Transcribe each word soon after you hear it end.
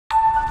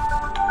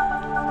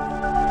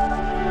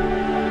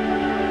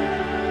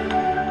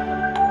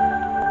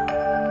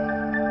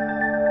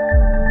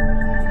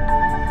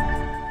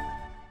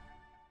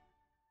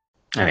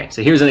All right,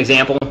 so here's an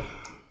example.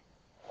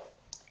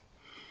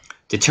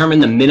 Determine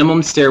the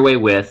minimum stairway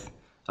width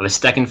of a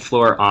second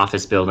floor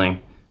office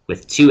building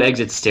with 2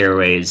 exit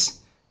stairways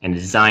and a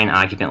design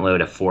occupant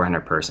load of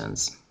 400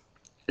 persons.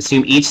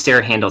 Assume each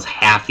stair handles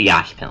half the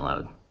occupant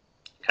load.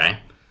 Okay,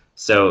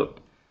 so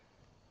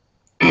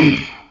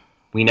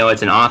we know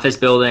it's an office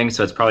building,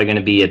 so it's probably going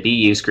to be a B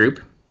use group,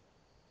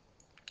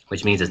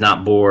 which means it's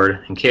not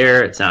board and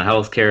care, it's not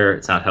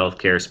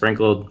healthcare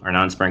sprinkled or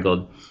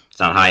non-sprinkled, it's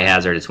not high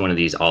hazard, it's one of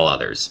these all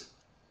others.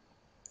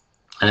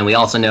 And then we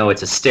also know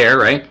it's a stair,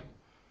 right?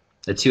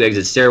 The 2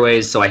 exit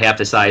stairways, so I have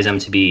to size them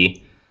to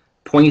be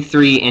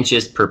 0.3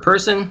 inches per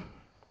person.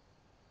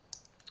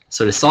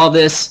 So to solve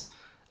this,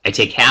 I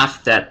take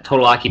half that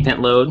total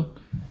occupant load,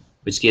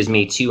 which gives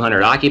me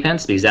 200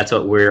 occupants, because that's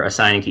what we're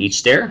assigning to each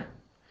stair.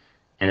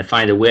 And to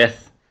find the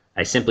width,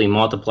 I simply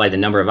multiply the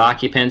number of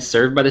occupants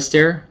served by the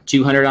stair,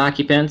 200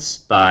 occupants,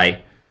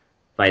 by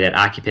that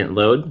occupant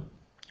load,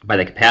 by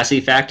the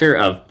capacity factor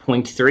of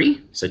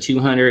 0.3. So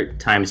 200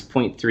 times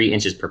 0.3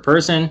 inches per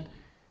person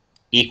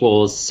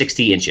equals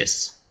 60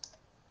 inches.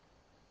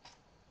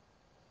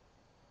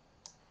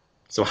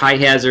 So high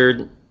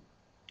hazard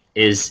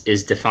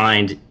is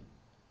defined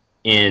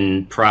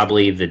in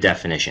probably the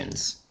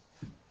definitions.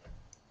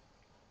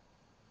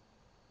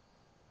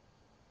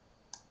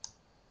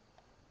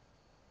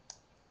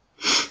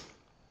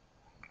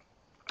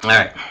 All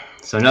right,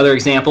 so another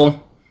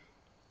example,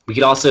 we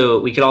could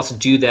also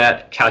do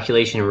that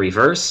calculation in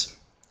reverse.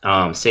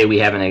 Say we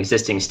have an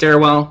existing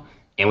stairwell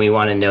and we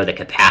want to know the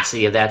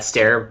capacity of that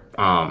stair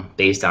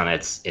based on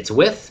its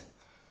width.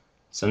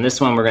 So in this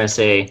one, we're going to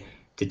say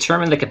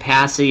determine the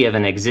capacity of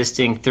an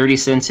existing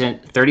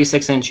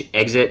 36-inch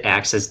exit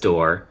access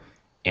door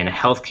in a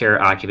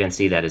healthcare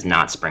occupancy that is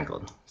not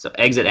sprinkled. So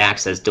exit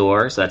access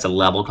door, so that's a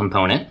level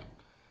component,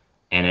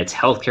 and it's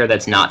healthcare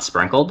that's not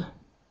sprinkled.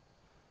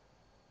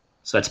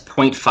 So that's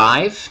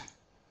 0.5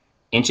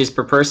 inches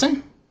per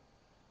person.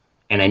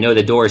 And I know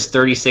the door is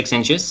 36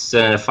 inches, so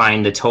then to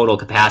find the total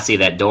capacity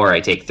of that door, I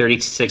take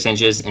 36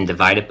 inches and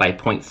divide it by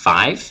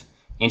 0.5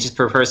 inches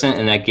per person,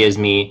 and that gives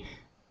me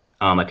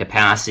a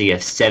capacity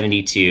of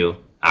 72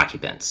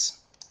 occupants.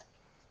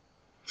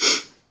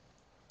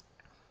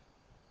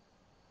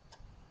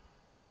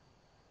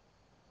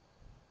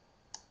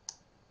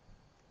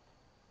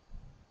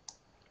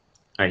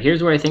 All right,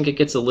 here's where I think it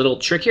gets a little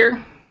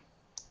trickier.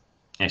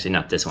 Actually,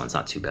 not this one, it's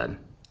not too bad.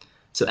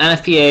 So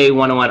NFPA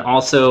 101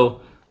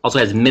 also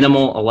has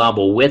minimal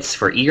allowable widths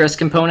for egress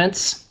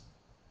components.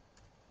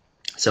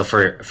 So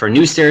for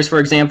new stairs, for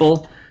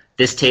example,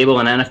 this table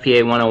in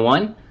NFPA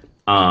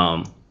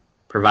 101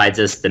 provides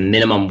us the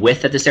minimum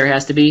width that the stair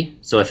has to be.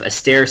 So if a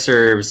stair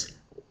serves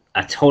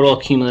a total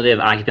cumulative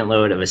occupant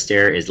load of a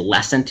stair is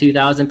less than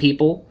 2,000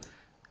 people,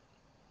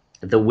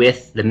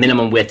 the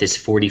minimum width is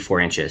 44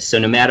 inches. So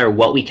no matter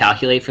what we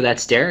calculate for that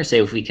stair,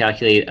 say if we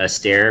calculate a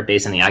stair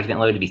based on the occupant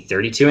load to be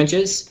 32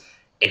 inches,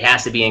 it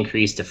has to be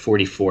increased to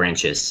 44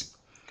 inches.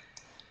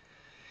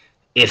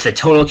 If the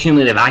total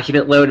cumulative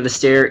occupant load of the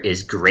stair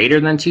is greater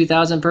than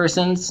 2,000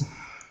 persons,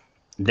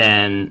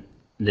 then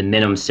the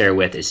minimum stair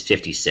width is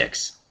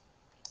 56.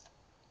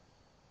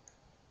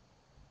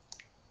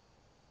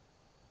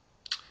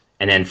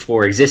 And then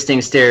for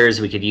existing stairs,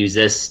 we could use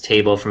this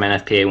table from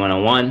NFPA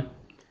 101,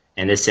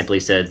 and this simply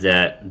says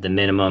that the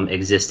minimum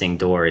existing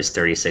door is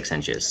 36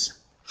 inches.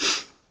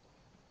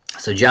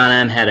 So John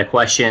M. had a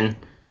question.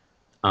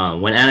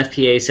 When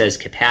NFPA says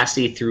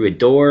capacity through a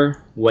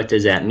door, what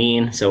does that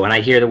mean? So when I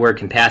hear the word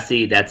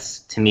capacity, that's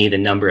to me the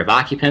number of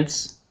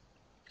occupants.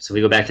 So if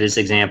we go back to this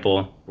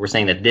example, we're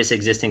saying that this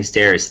existing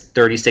stair is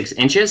 36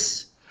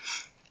 inches.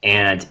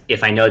 And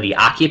if I know the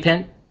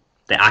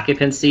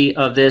occupancy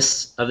of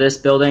this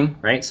building,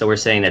 right? So we're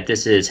saying that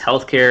this is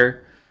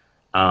healthcare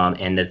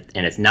and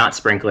it's not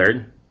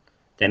sprinklered.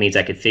 That means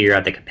I could figure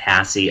out the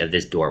capacity of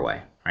this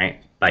doorway,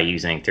 right? By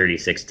using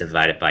 36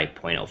 divided by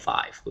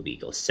 0.05 would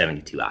equal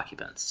 72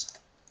 occupants.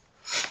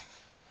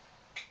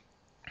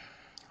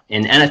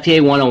 And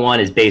NFPA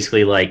 101 is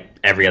basically like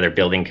every other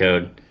building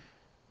code.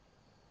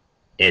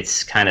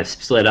 It's kind of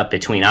split up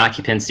between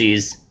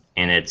occupancies,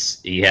 and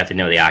you have to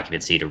know the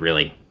occupancy to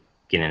really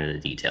get into the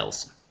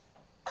details.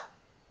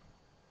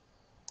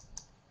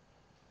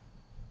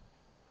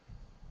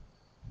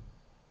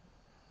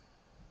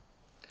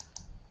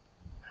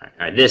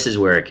 All right, this is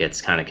where it gets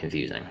kind of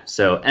confusing.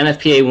 So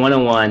NFPA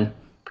 101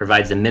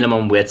 provides the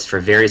minimum widths for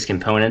various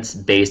components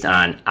based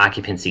on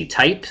occupancy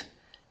type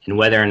and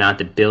whether or not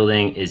the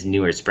building is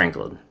new or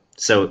sprinkled.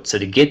 So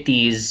to get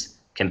these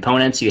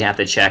components, you have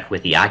to check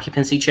with the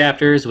occupancy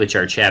chapters, which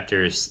are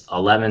chapters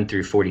 11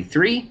 through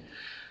 43.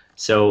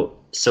 So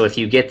if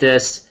you get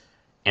this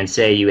and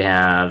say you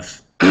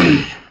have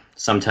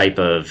some type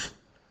of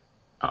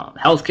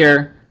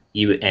healthcare,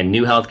 and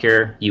new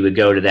healthcare, you would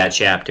go to that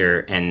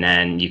chapter, and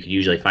then you could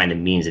usually find the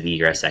means of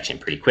egress section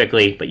pretty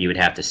quickly, but you would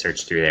have to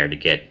search through there to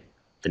get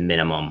the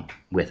minimum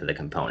width of the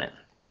component.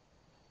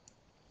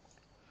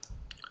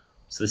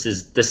 So this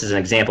is an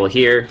example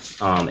here.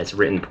 It's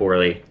written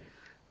poorly,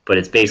 but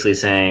it's basically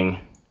saying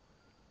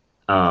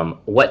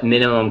what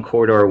minimum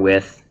corridor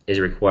width is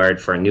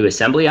required for a new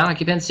assembly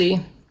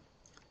occupancy.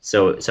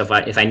 So if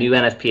I knew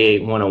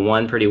NFPA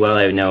 101 pretty well,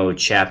 I would know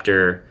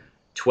Chapter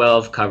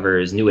 12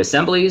 covers new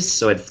assemblies,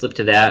 so I'd flip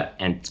to that,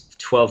 and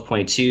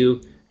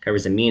 12.2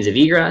 covers the means of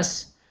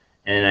egress,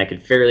 and I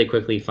could fairly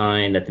quickly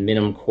find that the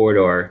minimum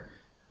corridor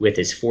width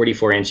is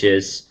 44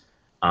 inches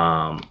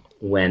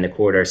when the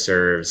corridor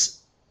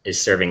is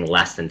serving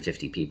less than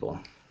 50 people.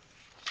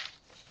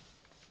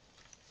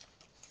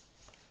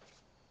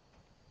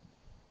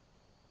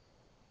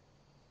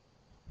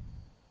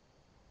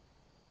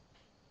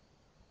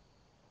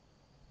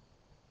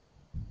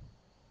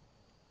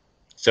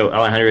 So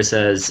Alejandro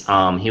says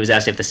he was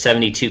asked if the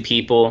 72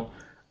 people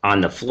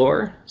on the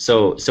floor.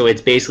 So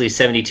it's basically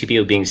 72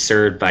 people being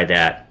served by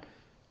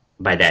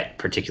that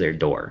particular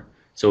door.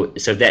 So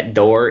if that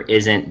door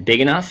isn't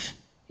big enough,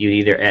 you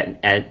either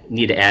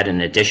need to add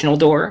an additional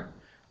door,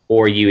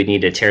 or you would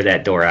need to tear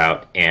that door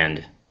out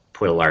and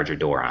put a larger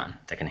door on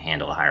that can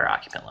handle a higher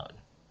occupant load.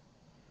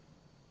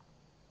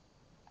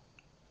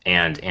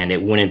 And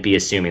it wouldn't be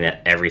assuming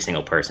that every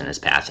single person is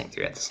passing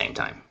through at the same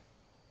time.